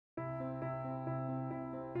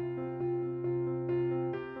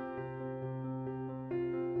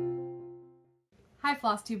Hi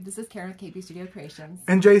FlossTube, this is Karen with KP Studio Creations.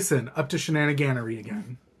 And Jason, up to shenaniganery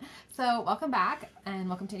again. So welcome back, and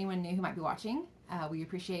welcome to anyone new who might be watching. We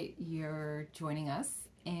appreciate your joining us,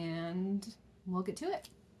 and we'll get to it.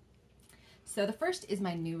 So the first is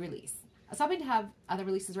my new release. I was hoping to have other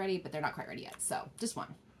releases ready, but they're not quite ready yet, so just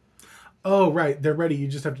one. Oh, right. They're ready. You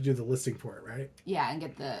just have to do the listing for it, right? Yeah, and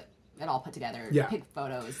get it all put together, pick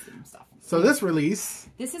photos and stuff. So this release...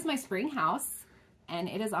 This is my spring house. And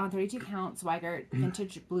it is on 32 count Zweigart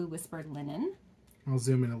vintage blue whispered linen. I'll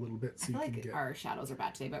zoom in a little bit so you can get... our shadows are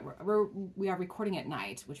bad today, but we are recording at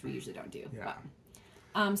night, which we usually don't do. Yeah.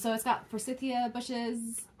 But, so it's got forsythia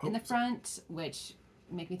bushes in the front, which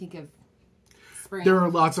make me think of spring. There are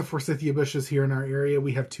lots of forsythia bushes here in our area.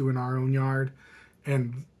 We have 2 in our own yard.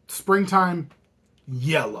 And springtime,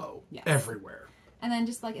 yellow everywhere. And then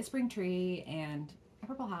just like a spring tree and a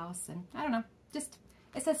purple house. And I don't know, just...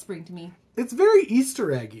 It says spring to me. It's very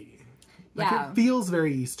Easter eggy. Like Yeah. it feels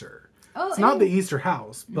very Easter. Oh, it's not the Easter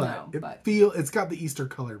house, but no, it's got the Easter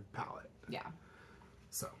color palette. Yeah.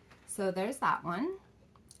 So there's that one.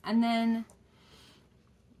 And then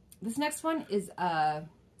this next one is a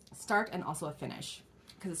start and also a finish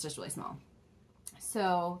because it's just really small.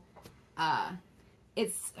 So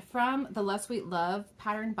it's from the Love Sweet Love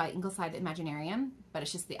pattern by Ingleside Imaginarium, but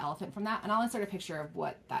it's just the elephant from that. And I'll insert a picture of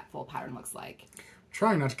what that full pattern looks like.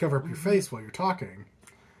 Trying not to cover up your face while you're talking.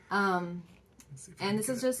 And this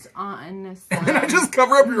is just on some... And I just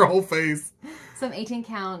cover up your whole face. Some 18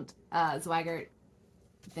 count Zweigart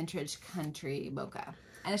vintage country mocha.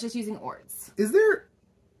 And it's just using orts. Is there...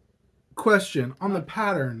 Question, on the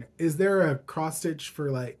pattern, is there a cross stitch for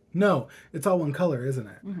like... No, it's all one color, isn't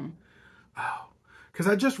it? Mm-hmm. Oh. Because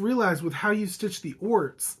I just realized with how you stitch the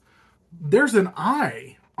orts, there's an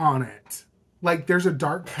eye on it. Like there's a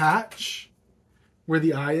dark patch where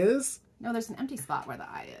the eye is. No, there's an empty spot where the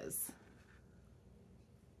eye is.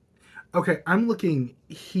 Okay, I'm looking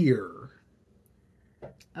here.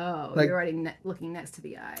 Oh, like, you're already looking next to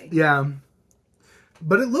the eye. Yeah.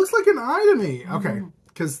 But it looks like an eye to me. Okay,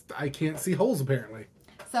 because I can't see holes apparently.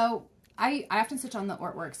 So I often stitch on the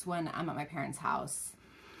Ortworks when I'm at my parents' house.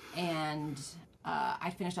 And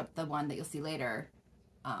I finished up the one that you'll see later.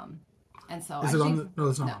 And so is it on the... No,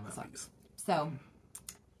 it's not on that piece. So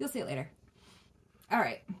you'll see it later. All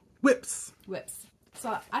right. Whips.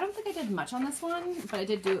 So I don't think I did much on this one, but I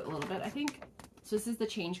did do a little bit, I think. So this is the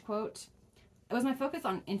change quote. It was my focus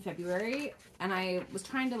in February, and I was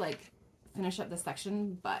trying to like finish up this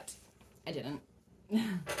section, but I didn't.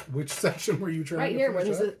 Which section were you trying right to here,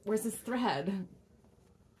 finish up? where's this thread?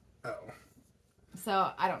 Oh.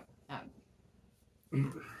 So I don't.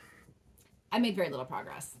 I made very little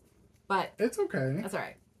progress, but it's okay. That's all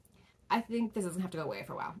right. I think this doesn't have to go away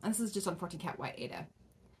for a while. And this is just on 14 count white Ada.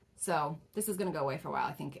 So this is going to go away for a while.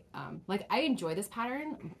 I think, like I enjoy this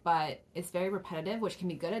pattern, but it's very repetitive, which can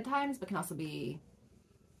be good at times, but can also be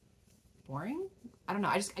boring. I don't know.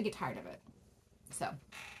 I get tired of it. So,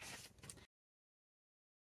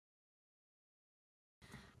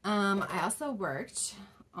 I also worked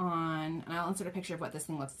on, and I'll insert a picture of what this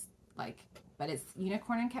thing looks like, but it's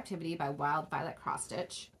Unicorn in Captivity by Wild Violet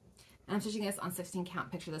CrossStitch. And I'm stitching this on 16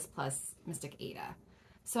 count Picture This Plus Mystic Ada.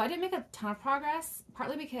 So I didn't make a ton of progress,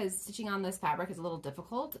 partly because stitching on this fabric is a little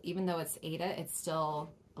difficult. Even though it's Ada, it's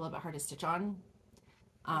still a little bit hard to stitch on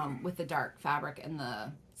with the dark fabric and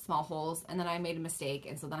the small holes. And then I made a mistake,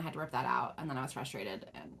 and so then I had to rip that out, and then I was frustrated,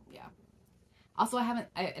 and yeah. Also,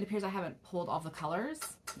 it appears I haven't pulled all the colors.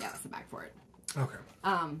 Yeah, that's the bag for it. Okay.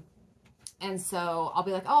 And so I'll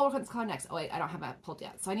be like, oh, I'll work on this color next. Oh, wait, I don't have that pulled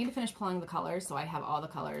yet. So I need to finish pulling the colors so I have all the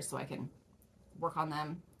colors so I can work on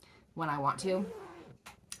them when I want to.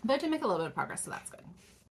 But I did make a little bit of progress, so that's good.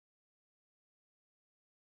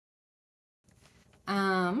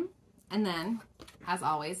 And then, as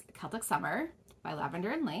always, Celtic Summer by Lavender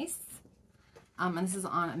and Lace. And this is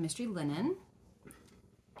on a mystery linen.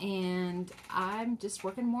 And I'm just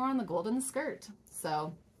working more on the gold in the skirt.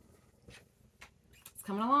 So it's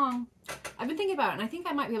coming along. I've been thinking about it, and I think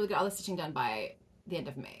I might be able to get all the stitching done by the end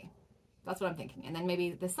of May. That's what I'm thinking. And then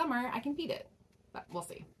maybe this summer I can beat it. But we'll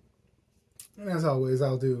see. And as always,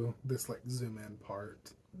 I'll do this like zoom in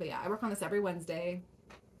part. But yeah, I work on this every Wednesday.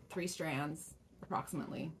 3 strands,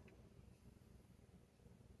 approximately.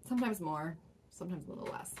 Sometimes more, sometimes a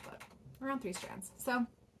little less, but around 3 strands. So,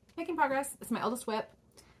 making progress. It's my eldest whip.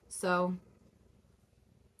 So,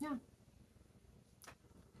 yeah.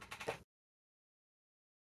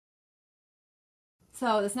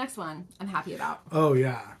 So this next one, I'm happy about. Oh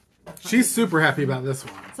yeah, she's super happy about this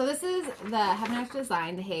one. So this is the Heaven After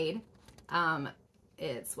Design, the HAED.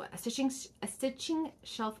 It's what, a stitching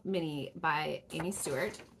shelf mini by Amy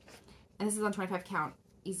Stewart, And this is on 25 count,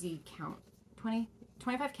 easy count,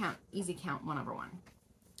 25 count, easy count, 1/1.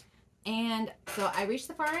 And so I reached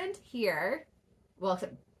the far end here, well,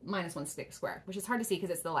 except -1 square, which is hard to see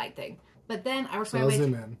because it's the light thing. But then I worked my way.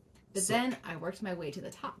 Then I worked my way to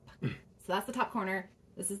the top. So that's the top corner.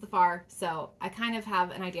 This is the far. So I kind of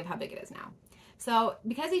have an idea of how big it is now. So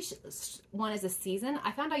because each one is a season,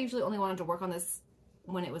 I found I usually only wanted to work on this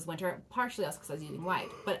when it was winter, partially also because I was using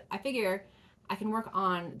white. But I figure I can work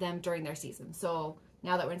on them during their season. So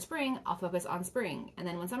now that we're in spring, I'll focus on spring. And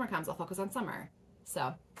then when summer comes, I'll focus on summer.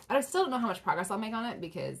 So I still don't know how much progress I'll make on it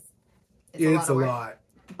because it's a lot.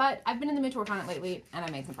 But I've been in the mood to work on it lately, and I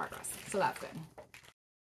made some progress. So that's good.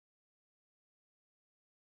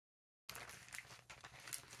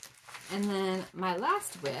 And then my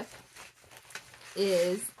last whip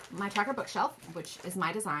is my tracker bookshelf, which is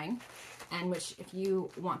my design, and which if you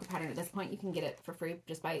want the pattern at this point, you can get it for free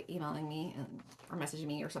just by emailing me or messaging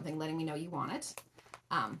me or something, letting me know you want it.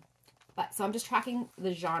 So I'm just tracking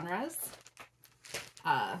the genres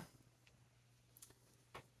of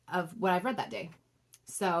what I've read that day.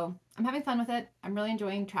 So I'm having fun with it. I'm really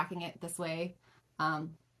enjoying tracking it this way. I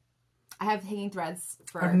have hanging threads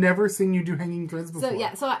for... I've never seen you do hanging threads before. So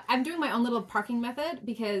yeah, so I'm doing my own little parking method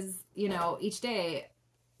because, you know, each day,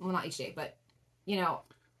 well, not each day, but, you know,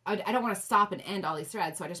 I don't want to stop and end all these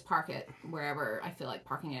threads, so I just park it wherever I feel like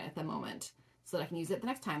parking it at the moment so that I can use it the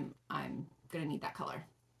next time I'm going to need that color.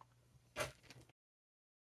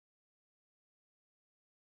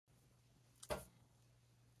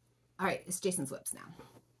 All right, it's Jason's whips now.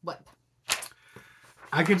 Whip.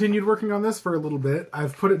 I continued working on this for a little bit.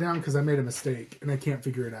 I've put it down because I made a mistake and I can't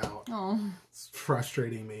figure it out. Oh. It's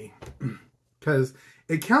frustrating me because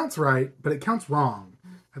it counts right, but it counts wrong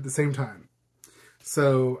at the same time.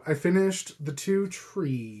 So I finished the 2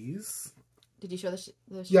 trees. Did you show the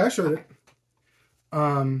Yeah, I showed it.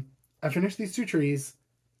 I finished these 2 trees.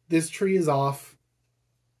 This tree is off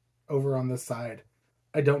over on this side.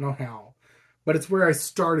 I don't know how. But it's where I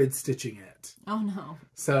started stitching it. Oh no.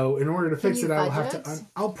 So in order to fix it, I will have to,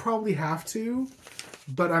 I'll probably have to,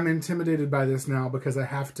 but I'm intimidated by this now because I'm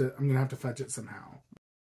going to have to fudge it somehow.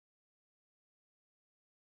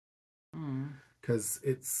 Because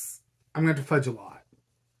I'm going to have to fudge a lot.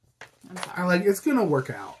 I'm sorry. It's going to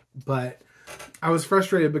work out, but I was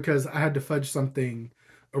frustrated because I had to fudge something,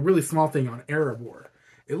 a really small thing on Erebor.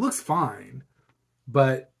 It looks fine,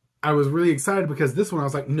 but I was really excited because this one I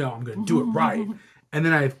was like, no, I'm going to do it right. And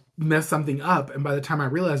then I messed something up. And by the time I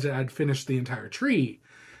realized it, I'd finished the entire tree.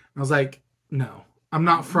 I was like, no, I'm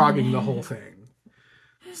not frogging the whole thing.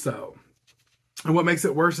 So, and what makes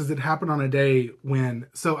it worse is it happened on a day when,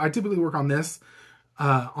 so I typically work on this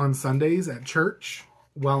on Sundays at church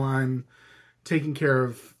while I'm taking care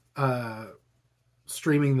of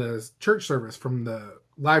streaming the church service from the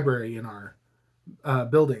library in our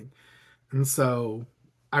building. And so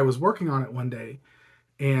I was working on it one day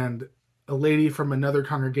and a lady from another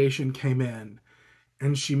congregation came in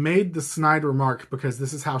and she made the snide remark because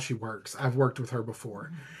this is how she works. I've worked with her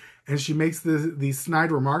before. And she makes these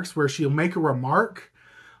snide remarks where she'll make a remark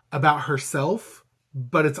about herself,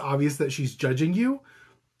 but it's obvious that she's judging you.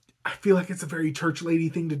 I feel like it's a very church lady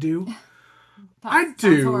thing to do. I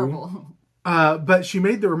do. Horrible. But she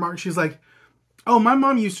made the remark. She's like, oh, my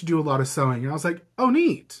mom used to do a lot of sewing. And I was like, oh,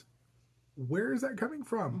 neat. Where is that coming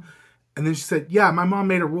from? And then she said, yeah, my mom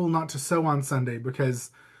made a rule not to sew on Sunday because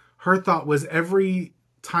her thought was every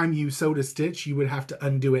time you sewed a stitch, you would have to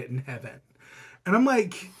undo it in heaven. And I'm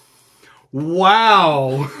like,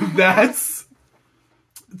 wow,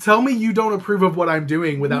 tell me you don't approve of what I'm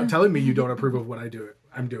doing without telling me you don't approve of what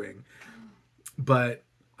I'm doing. But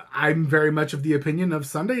I'm very much of the opinion of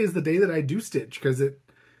Sunday is the day that I do stitch because it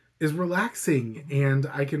is relaxing and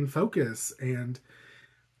I can focus and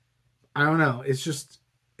I don't know.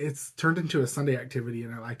 It's turned into a Sunday activity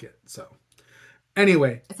and I like it. So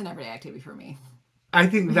anyway. It's an everyday activity for me. I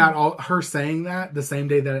think that her saying that the same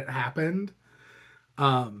day that it happened,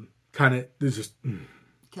 kind of just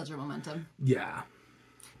killed your momentum. Yeah.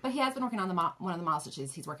 But he has been working on one of the model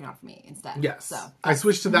stitches he's working on for me instead. Yes. So I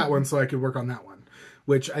switched to that one so I could work on that one,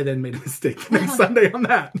 which I then made a mistake next Sunday on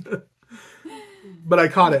that. But I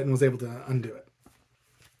caught it and was able to undo it.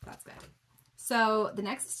 That's good. So the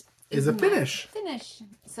next is a finish.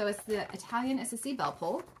 So it's the Italian SSC bell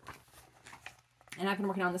pull. And I've been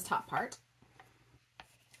working on this top part.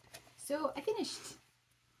 So I finished.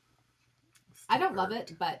 I don't love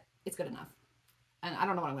it, but it's good enough. And I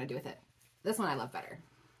don't know what I'm going to do with it. This one I love better,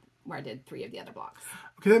 where I did 3 of the other blocks.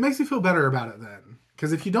 Okay, that makes me feel better about it then.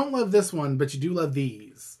 Because if you don't love this one, but you do love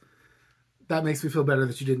these, that makes me feel better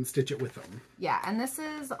that you didn't stitch it with them. Yeah, and this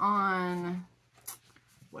is on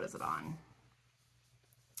what is it on?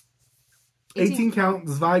 18 count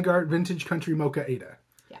Zweigart Vintage Country Mocha Ada.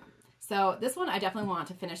 Yeah. So this one I definitely want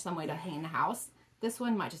to finish some way to hang in the house. This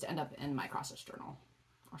one might just end up in my CrossStitch journal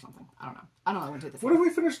or something. I don't know. I don't know when to do this. What if we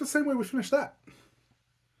finish the same way we finished that?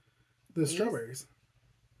 The strawberries.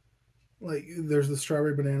 Like, there's the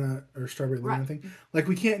strawberry banana or strawberry lemon thing. Like,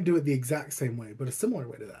 we can't do it the exact same way, but a similar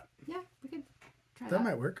way to that. Yeah, we could try that. That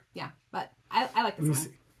might work. Yeah, but I like this one.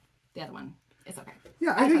 See. The other one, it's okay.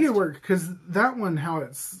 Yeah, I think it worked, because that one, how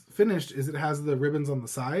it's finished is it has the ribbons on the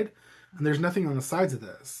side, and there's nothing on the sides of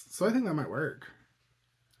this. So I think that might work.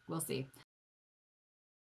 We'll see.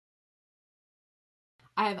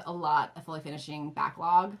 I have a lot of fully finishing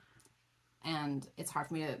backlog, and it's hard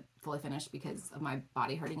for me to fully finish because of my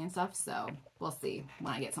body hurting and stuff, so we'll see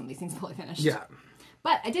when I get some of these things fully finished. Yeah.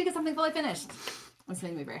 But I did get something fully finished. This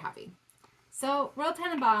made me very happy. So Royal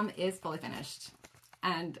Tenenbaum is fully finished,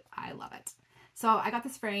 and I love it. So I got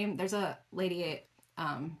this frame. There's a lady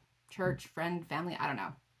at church, friend, family, I don't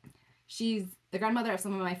know. She's the grandmother of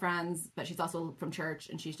some of my friends, but she's also from church,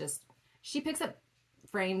 and she picks up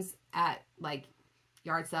frames at, like,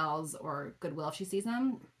 yard sales or Goodwill if she sees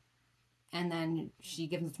them, and then she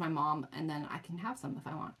gives them to my mom, and then I can have some if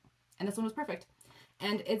I want. And this one was perfect.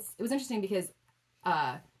 And it was interesting because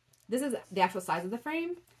this is the actual size of the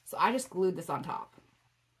frame, so I just glued this on top.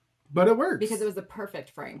 But it works. Because it was the perfect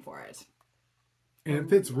frame for it. And it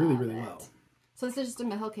fits really, really well. So this is just a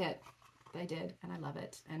middle kit that I did, and I love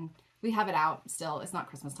it. And we have it out still. It's not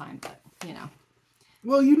Christmas time, but, you know.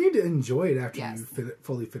 Well, you need to enjoy it after you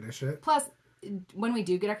fully finish it. Plus, when we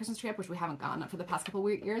do get our Christmas tree up, which we haven't gotten up for the past couple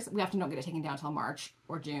of years, we often don't get it taken down until March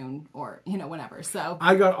or June or, you know, whenever. So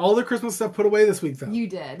I got all the Christmas stuff put away this week, though. You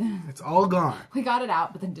did. It's all gone. We got it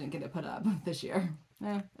out, but then didn't get it put up this year.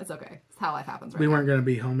 It's okay. It's how life happens right now. We weren't going to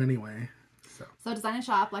be home anyway. So design and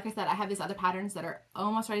shop, like I said, I have these other patterns that are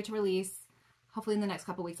almost ready to release. Hopefully in the next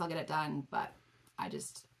couple of weeks I'll get it done, but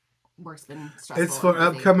work's been stressful. It's for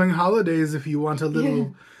upcoming holidays if you want a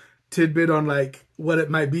little tidbit on, like, what it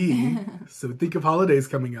might be. So think of holidays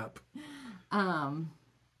coming up.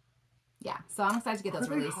 Yeah, so I'm excited to get those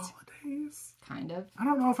released. Holidays? Kind of. I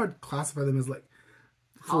don't know if I'd classify them as, like,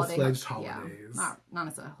 full-fledged holidays. Yeah, not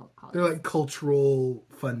as a holiday. They're like cultural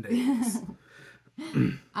fun days.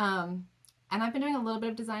 And I've been doing a little bit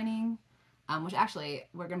of designing, which actually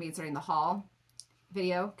we're going to be inserting the haul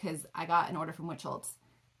video because I got an order from Wichelt,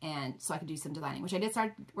 and so I could do some designing, which I did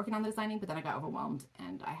start working on the designing, but then I got overwhelmed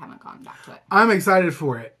and I haven't gone back to it. I'm excited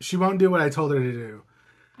for it. She won't do what I told her to do.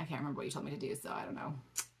 I can't remember what you told me to do, so I don't know.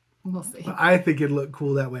 We'll see. But I think it'd look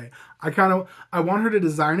cool that way. I want her to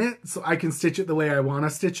design it so I can stitch it the way I want to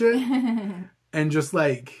stitch it. And just,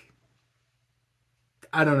 like,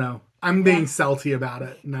 I don't know. I'm being salty about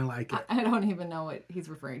it, and I like it. I don't even know what he's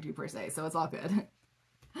referring to per se, so it's all good.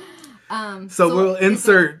 So we'll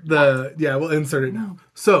insert we'll insert it now.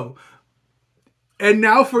 So, and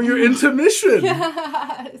now for your intermission.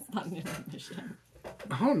 It's not an intermission.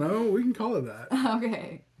 I don't know. We can call it that.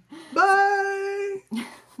 Okay. Bye.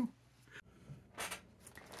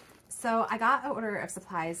 So I got an order of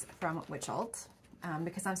supplies from Wichelt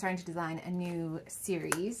because I'm starting to design a new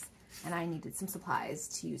series. And I needed some supplies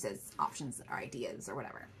to use as options or ideas or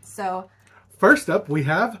whatever. So first up, we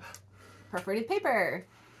have perforated paper.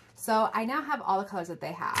 So I now have all the colors that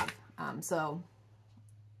they have. So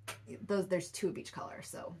there's 2 of each color.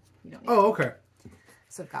 So you don't need okay.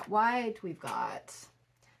 So we've got white. We've got.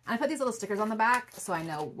 And I put these little stickers on the back so I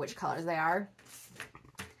know which colors they are.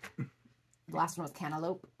 The last one was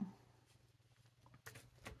cantaloupe,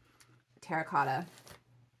 terracotta,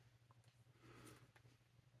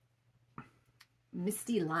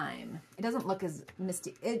 misty lime. It doesn't look as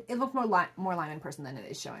misty. It looks more lime in person than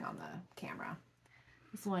it is showing on the camera.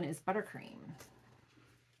 This one is buttercream.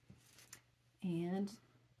 And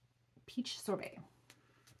peach sorbet.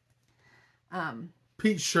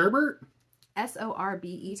 Peach sherbet?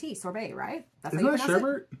 S-O-R-B-E-T. Sorbet, right? That's Isn't that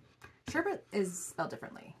sherbet? Sherbet is spelled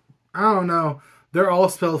differently. I don't know. They're all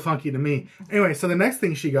spelled funky to me. Anyway, so the next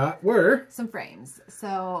thing she got were some frames.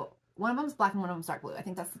 So one of them's black and one of them's dark blue. I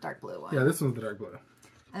think that's the dark blue one. Yeah, this one's the dark blue.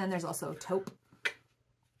 And then there's also taupe.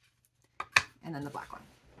 And then the black one.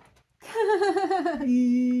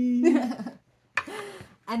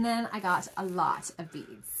 And then I got a lot of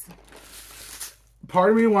beads.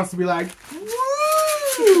 Part of me wants to be like,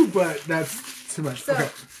 woo! But that's too much. So, okay.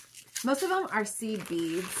 Most of them are seed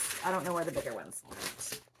beads. I don't know where the bigger ones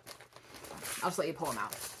went. I'll just let you pull them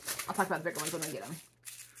out. I'll talk about the bigger ones when we get them.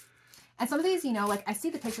 And some of these, you know, like I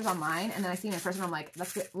see the pictures online and then I see them in person. I'm like,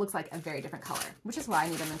 that looks like a very different color, which is why I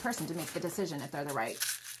need them in person to make the decision if they're the right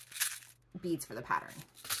beads for the pattern.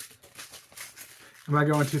 Am I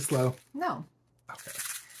going too slow? No. Okay.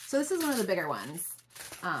 So this is one of the bigger ones.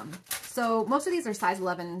 So most of these are size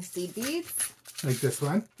 11 seed beads. Like this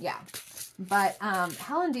one? Yeah. But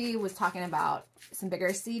Helen D was talking about some bigger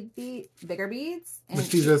beads. And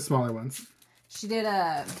These are the smaller ones. She did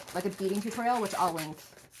a beading tutorial, which I'll link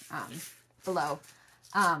below.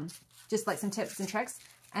 Just like some tips and tricks.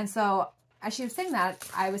 And so as she was saying that,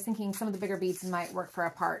 I was thinking some of the bigger beads might work for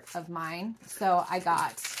a part of mine. So I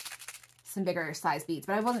got some bigger size beads,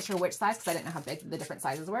 but I wasn't sure which size because I didn't know how big the different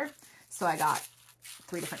sizes were. So I got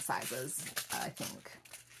 3 different sizes, I think.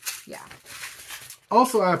 Yeah.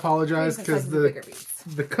 Also, I apologize because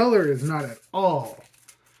the color is not at all.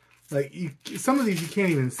 Like, some of these you can't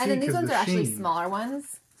even see. And then these ones are actually smaller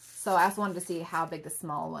ones. So I also wanted to see how big the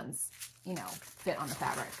small ones, you know, fit on the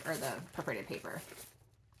fabric or the perforated paper.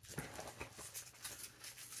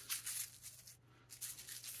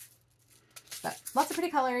 But lots of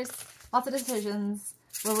pretty colors, lots of decisions.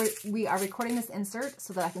 We are recording this insert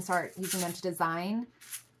so that I can start using them to design.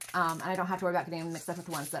 And I don't have to worry about getting them mixed up with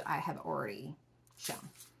the ones that I have already shown.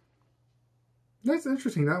 That's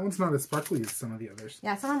interesting. That one's not as sparkly as some of the others.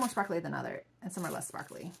 Yeah, some are more sparkly than others, and some are less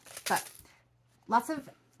sparkly. But lots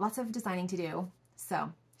of designing to do.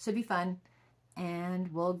 So should be fun.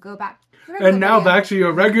 And we'll go back. And now back to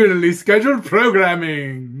your regularly scheduled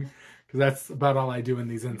programming. Because that's about all I do in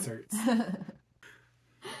these inserts.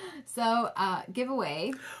 So,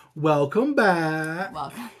 giveaway. Welcome back.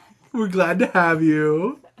 Welcome. We're glad to have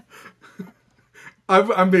you.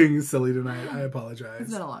 I'm being silly tonight. I apologize.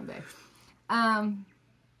 It's been a long day.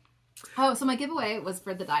 So my giveaway was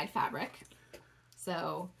for the dyed fabric.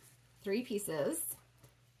 So 3 pieces.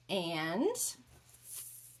 And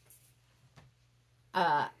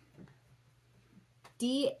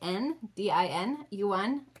D-N, you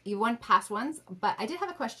won past ones, but I did have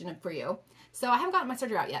a question for you. So I haven't gotten my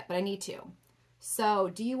serger out yet, but I need to. So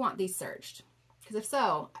do you want these serged? Because if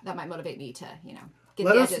so, that might motivate me to, you know, get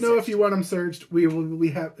Let us know if you want them serged.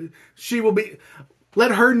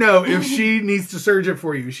 Let her know if she needs to serge it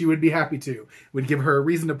for you. She would be happy to. Would give her a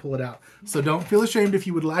reason to pull it out. So don't feel ashamed if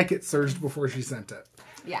you would like it serged before she sent it.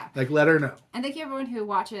 Yeah. Like, let her know. And thank you everyone who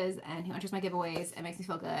watches and who enters my giveaways. It makes me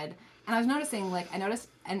feel good. And I was noticing,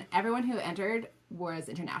 and everyone who entered was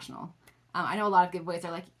international. I know a lot of giveaways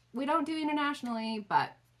are like, we don't do internationally,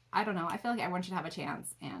 but I don't know. I feel like everyone should have a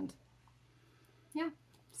chance. And yeah,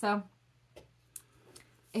 so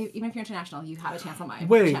even if you're international, you have a chance on my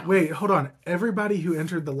channel. Wait, hold on. Everybody who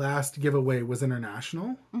entered the last giveaway was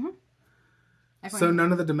international? Mm-hmm. So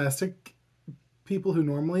none of the domestic people who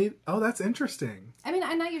normally... Oh, that's interesting. I mean,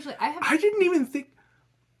 I'm not usually... I didn't even think...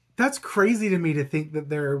 That's crazy to me to think that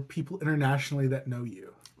there are people internationally that know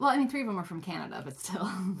you. Well, I mean, 3 of them are from Canada, but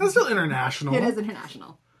still. That's still international. It is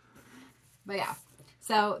international. But yeah.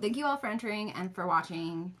 So thank you all for entering and for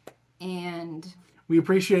watching. And... we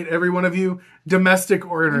appreciate every one of you, domestic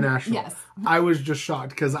or international. Yes. I was just shocked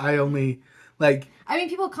because I only, I mean,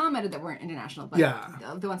 people commented that weren't international, but yeah,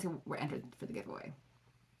 the ones who were entered for the giveaway.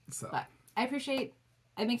 So. But I appreciate,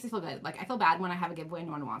 it makes me feel good. Like, I feel bad when I have a giveaway and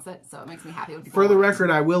no one wants it, so it makes me happy when people For the record,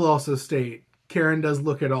 I will also state, Karen does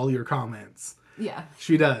look at all your comments. Yeah.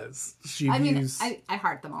 She does. I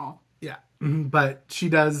heart them all. Yeah. But she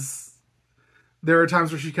does, there are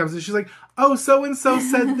times where she comes and she's like, oh, so-and-so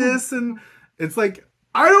said this, and it's like,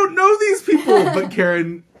 I don't know these people, but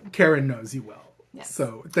Karen knows you well. Yes.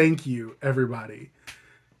 So thank you, everybody.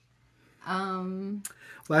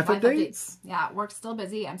 Life updates. Yeah, work's still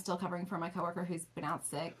busy. I'm still covering for my coworker who's been out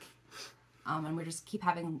sick. And we just keep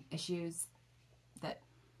having issues that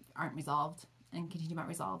aren't resolved and continue not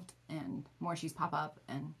resolved, and more issues pop up,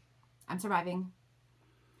 and I'm surviving.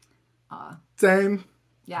 Same.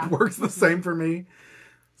 Yeah. Works the same for me.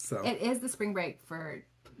 So it is the spring break for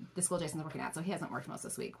the school Jason's working at, so he hasn't worked most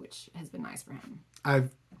this week, which has been nice for him. I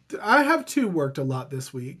have too worked a lot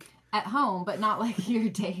this week. At home, but not like your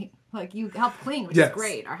day. Like, you help clean, which is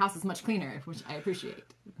great. Our house is much cleaner, which I appreciate.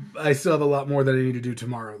 I still have a lot more that I need to do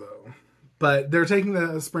tomorrow, though. But they're taking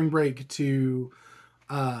the spring break to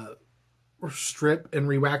strip and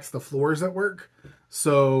re-wax the floors at work.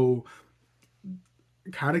 So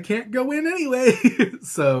kind of can't go in anyway.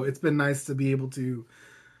 So it's been nice to be able to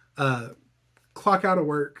clock out of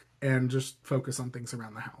work and just focus on things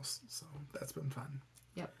around the house. So that's been fun.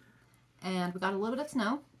 Yep. And we got a little bit of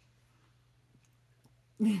snow.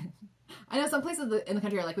 I know some places in the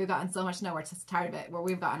country are like, we've gotten so much snow, we're just tired of it, where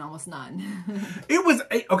we've gotten almost none.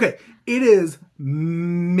 It is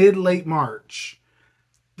mid-late March.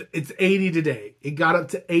 It's 80 today. It got up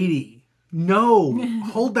to 80. No,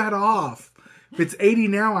 hold that off. If it's 80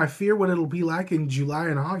 now, I fear what it'll be like in July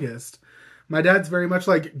and August. My dad's very much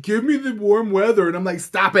like, give me the warm weather. And I'm like,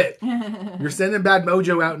 stop it. You're sending bad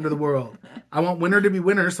mojo out into the world. I want winter to be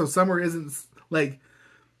winter, so summer isn't like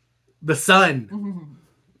the sun.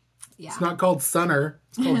 Yeah. It's not called sunner.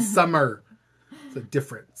 It's called summer. It's a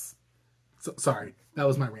difference. So, sorry. That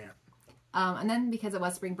was my rant. And then because it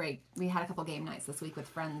was spring break, we had a couple game nights this week with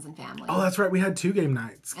friends and family. Oh, that's right. We had 2 game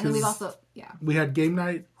nights. And then we've also, we had game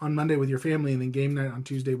night on Monday with your family and then game night on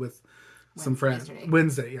Tuesday with some friends.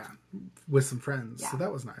 Wednesday, yeah. With some friends. Yeah. So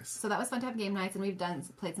that was nice. So that was fun to have game nights, and we've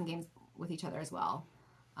played some games with each other as well.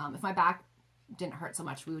 If my back didn't hurt so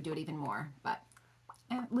much, we would do it even more. But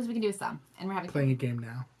at least we can do some. And we're having playing a game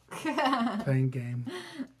now. Playing game.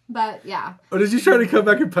 But yeah. Oh, did you try to come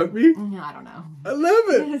back and poke me? I don't know. I love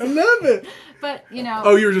it. I love it. But, you know.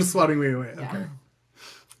 Oh, you were just swatting me away. Yeah. Okay.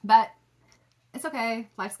 But it's okay.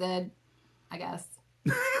 Life's good, I guess.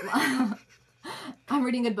 I'm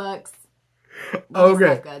reading good books.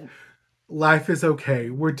 Okay. Good. Life is okay.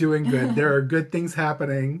 We're doing good. There are good things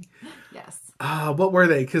happening. Yes. What were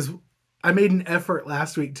they? Because I made an effort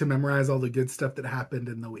last week to memorize all the good stuff that happened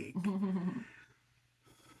in the week.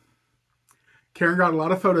 Karen got a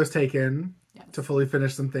lot of photos taken to fully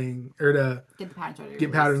finish something, or to get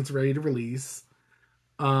patterns ready to release.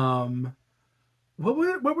 What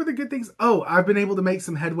were the good things? Oh, I've been able to make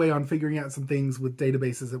some headway on figuring out some things with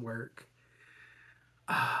databases at work.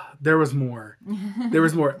 There was more. There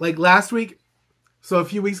was more. Like last week, so a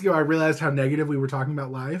few weeks ago, I realized how negative we were talking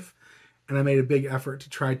about life, and I made a big effort to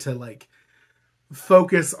try to like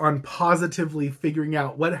focus on positively figuring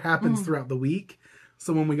out what happens throughout the week.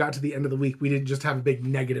 So when we got to the end of the week, we didn't just have a big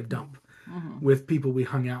negative dump with people we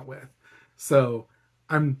hung out with. So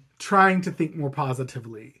I'm trying to think more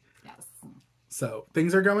positively. Yes. So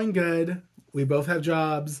things are going good. We both have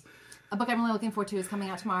jobs. A book I'm really looking forward to is coming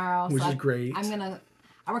out tomorrow. Which is great.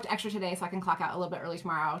 I worked extra today so I can clock out a little bit early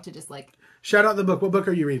tomorrow to just like... Shout out the book. What book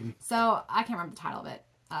are you reading? So I can't remember the title of it.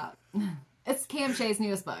 It's Shea's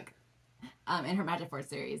newest book in her Magic Force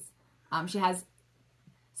series. She has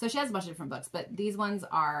a bunch of different books, but these ones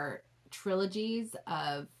are trilogies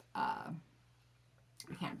of, I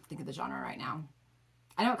can't think of the genre right now.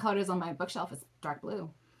 I know what color it is on my bookshelf. It's dark blue.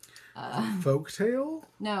 Folktale?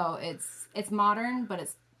 No, it's modern, but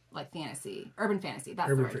it's like fantasy, urban fantasy.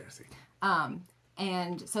 That's urban fantasy.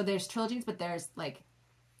 And so there's trilogies, but there's like,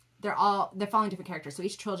 they're following different characters. So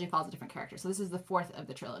each trilogy follows a different character. So this is the 4th of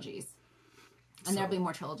the trilogies, and there'll be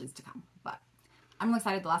more trilogies to come. But I'm really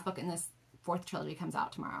excited. The last book in this 4th trilogy comes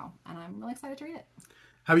out tomorrow, and I'm really excited to read it.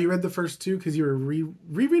 Have you read the first 2 because you were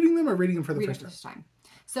rereading them or reading them for the first time?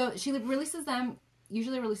 So she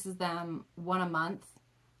usually releases them one a month,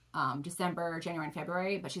 December, January, and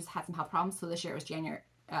February, but she's had some health problems. So this year it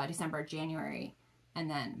was December, January, and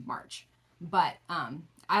then March. But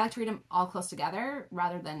I like to read them all close together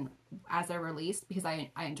rather than as they're released because I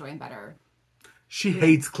enjoy them better. She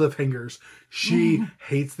hates cliffhangers. She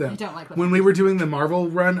hates them. I don't like cliffhangers. When we were doing the Marvel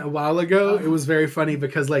run a while ago, it was very funny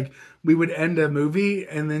because like we would end a movie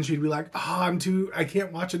and then she'd be like, oh, I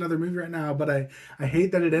can't watch another movie right now, but I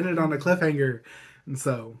hate that it ended on a cliffhanger. And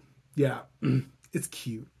so, yeah, it's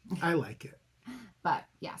cute. I like it. But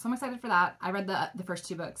yeah, so I'm excited for that. I read the first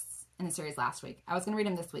 2 books in the series last week. I was going to read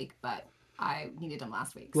them this week, but I needed them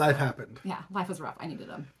last week. Life happened. Yeah, life was rough. I needed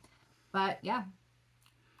them. But yeah,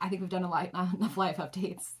 I think we've done enough life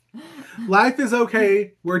updates. Life is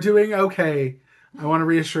okay. We're doing okay. I want to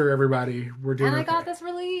reassure everybody we're doing okay. And I got this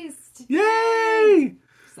released. Yay!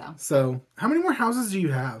 So how many more houses do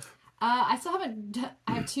you have? I still haven't.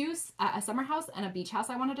 I have 2, a summer house and a beach house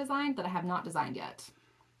I want to design that I have not designed yet.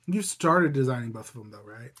 You started designing both of them though,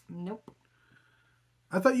 right? Nope.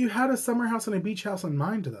 I thought you had a summer house and a beach house in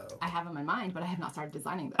mind though. I have them in mind, but I have not started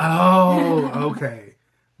designing them. Oh, okay.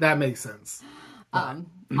 That makes sense. I'll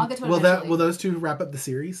get to it eventually. Will those 2 wrap up the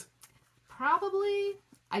series? Probably.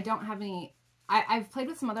 I don't have any... I've played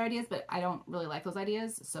with some other ideas, but I don't really like those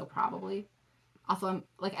ideas, so probably. Also,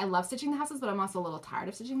 I love stitching the houses, but I'm also a little tired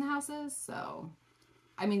of stitching the houses, so...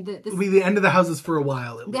 I mean, it'll be the end of the houses for a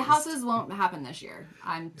while, at least. The houses won't happen this year.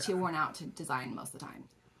 I'm too worn out to design most of the time.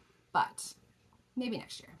 But maybe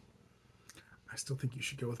next year. I still think you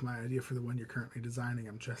should go with my idea for the one you're currently designing.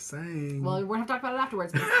 I'm just saying. Well, we're going to talk about it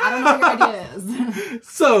afterwards. I don't know what your idea is.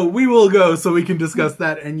 So we will go so we can discuss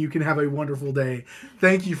that and you can have a wonderful day.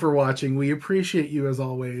 Thank you for watching. We appreciate you as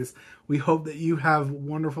always. We hope that you have a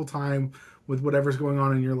wonderful time with whatever's going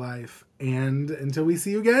on in your life. And until we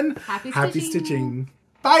see you again, happy stitching.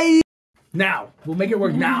 Bye! Now. We'll make it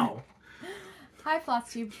work now. Hi,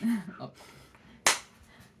 FlossTube. Oh.